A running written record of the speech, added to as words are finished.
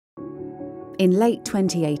In late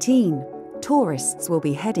 2018, tourists will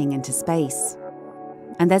be heading into space.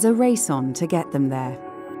 And there's a race on to get them there.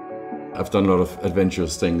 I've done a lot of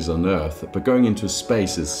adventurous things on Earth, but going into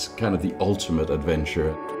space is kind of the ultimate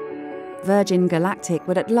adventure. Virgin Galactic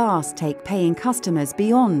would at last take paying customers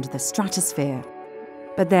beyond the stratosphere.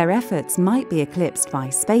 But their efforts might be eclipsed by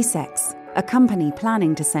SpaceX, a company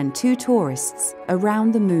planning to send 2 tourists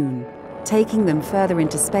around the moon, taking them further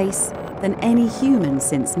into space than any human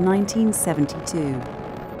since 1972.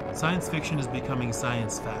 Science fiction is becoming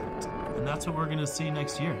science fact, and that's what we're going to see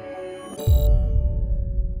next year.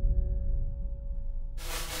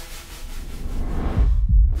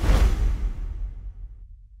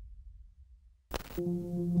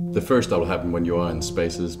 The first that will happen when you are in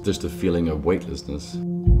space is just a feeling of weightlessness.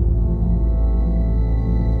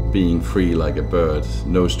 Being free like a bird,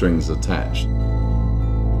 no strings attached.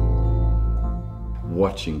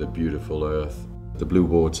 Watching the beautiful Earth, the blue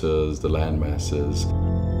waters, the land masses,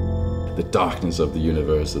 the darkness of the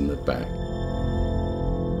universe in the back.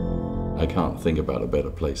 I can't think about a better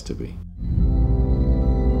place to be.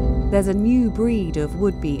 There's a new breed of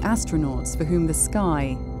would-be astronauts for whom the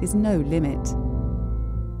sky is no limit.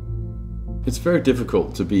 It's very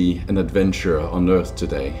difficult to be an adventurer on Earth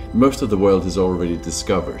today. Most of the world is already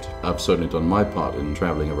discovered. I've certainly done my part in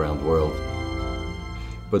traveling around the world.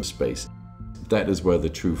 But space, that is where the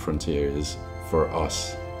true frontier is for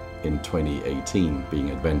us in 2018, being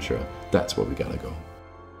adventurer. That's where we gotta go.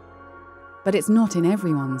 But it's not in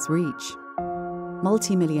everyone's reach.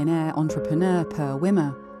 Multi-millionaire entrepreneur Mr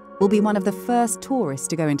Wimmer will be one of the first tourists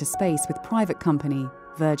to go into space with private company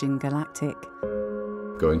Virgin Galactic.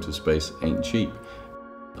 Going to space ain't cheap.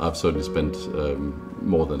 I've certainly spent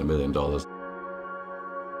more than $1 million.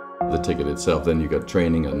 The ticket itself, then you got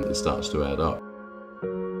training and it starts to add up.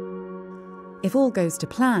 If all goes to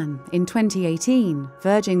plan, in 2018,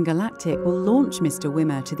 Virgin Galactic will launch Mr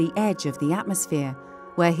Wimmer to the edge of the atmosphere,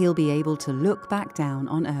 where he'll be able to look back down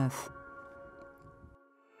on Earth.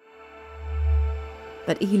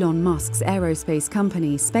 But Elon Musk's aerospace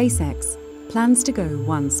company, SpaceX, plans to go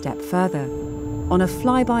one step further, on a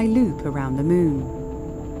flyby loop around the moon.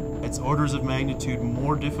 It's orders of magnitude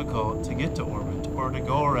more difficult to get to orbit or to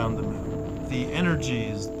go around the moon. The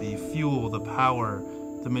energies, the fuel, the power,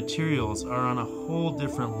 the materials are on a whole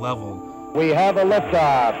different level. We have a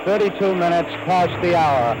liftoff, 32 minutes past the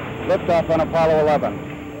hour. Liftoff on Apollo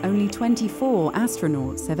 11. Only 24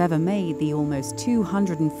 astronauts have ever made the almost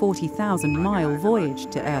 240,000-mile voyage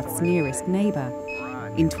to Earth's nearest neighbor.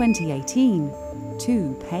 In 2018,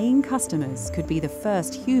 2 paying customers could be the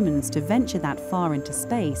first humans to venture that far into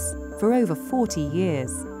space for over 40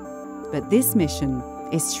 years. But this mission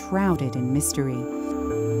is shrouded in mystery.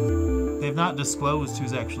 They've not disclosed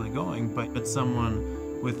who's actually going, but it's someone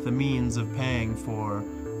with the means of paying for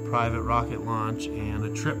private rocket launch and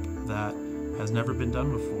a trip that has never been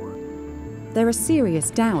done before. There are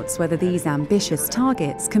serious doubts whether these ambitious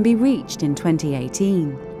targets can be reached in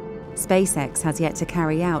 2018. SpaceX has yet to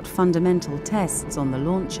carry out fundamental tests on the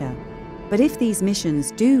launcher. But if these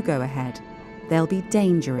missions do go ahead, they'll be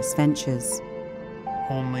dangerous ventures.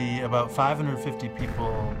 Only about 550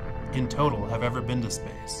 people in total have ever been to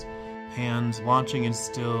space, and launching is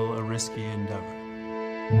still a risky endeavor.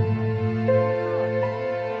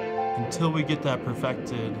 Until we get that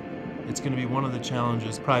perfected, it's going to be one of the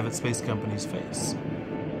challenges private space companies face.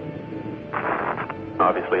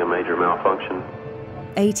 Obviously a major malfunction.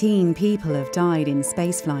 18 people have died in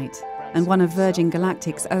spaceflight, and one of Virgin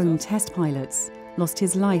Galactic's own test pilots lost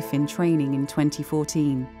his life in training in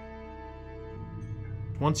 2014.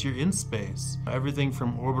 Once you're in space, everything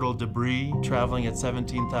from orbital debris traveling at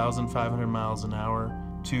 17,500 miles an hour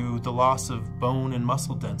to the loss of bone and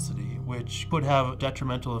muscle density, which could have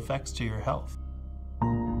detrimental effects to your health.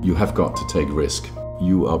 You have got to take risk.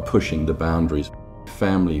 You are pushing the boundaries.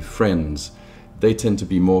 Family, friends, they tend to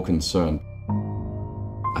be more concerned.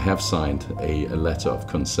 I have signed a letter of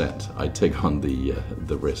consent. I take on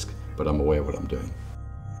the risk, but I'm aware of what I'm doing.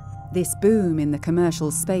 This boom in the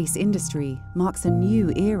commercial space industry marks a new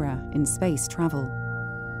era in space travel.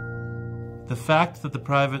 The fact that the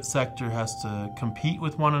private sector has to compete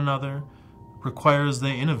with one another requires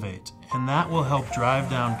they innovate, and that will help drive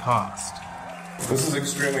down cost. This is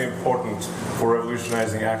extremely important for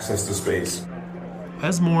revolutionizing access to space.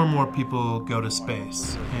 As more and more people go to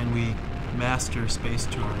space, and we master space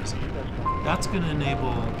tourism, that's going to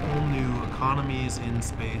enable whole new economies in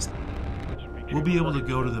space. We'll be able to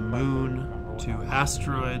go to the moon, to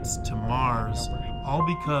asteroids, to Mars, all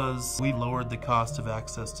because we lowered the cost of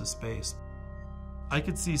access to space. I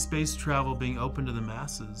could see space travel being open to the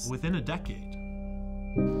masses within a decade.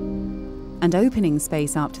 And opening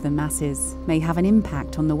space up to the masses may have an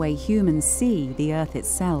impact on the way humans see the Earth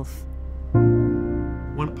itself.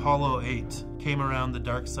 When Apollo 8 came around the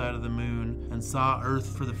dark side of the moon and saw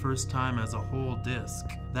Earth for the first time as a whole disk,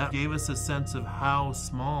 that gave us a sense of how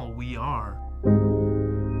small we are.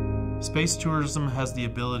 Space tourism has the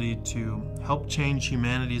ability to help change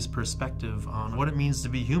humanity's perspective on what it means to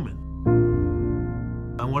be human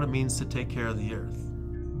and what it means to take care of the Earth.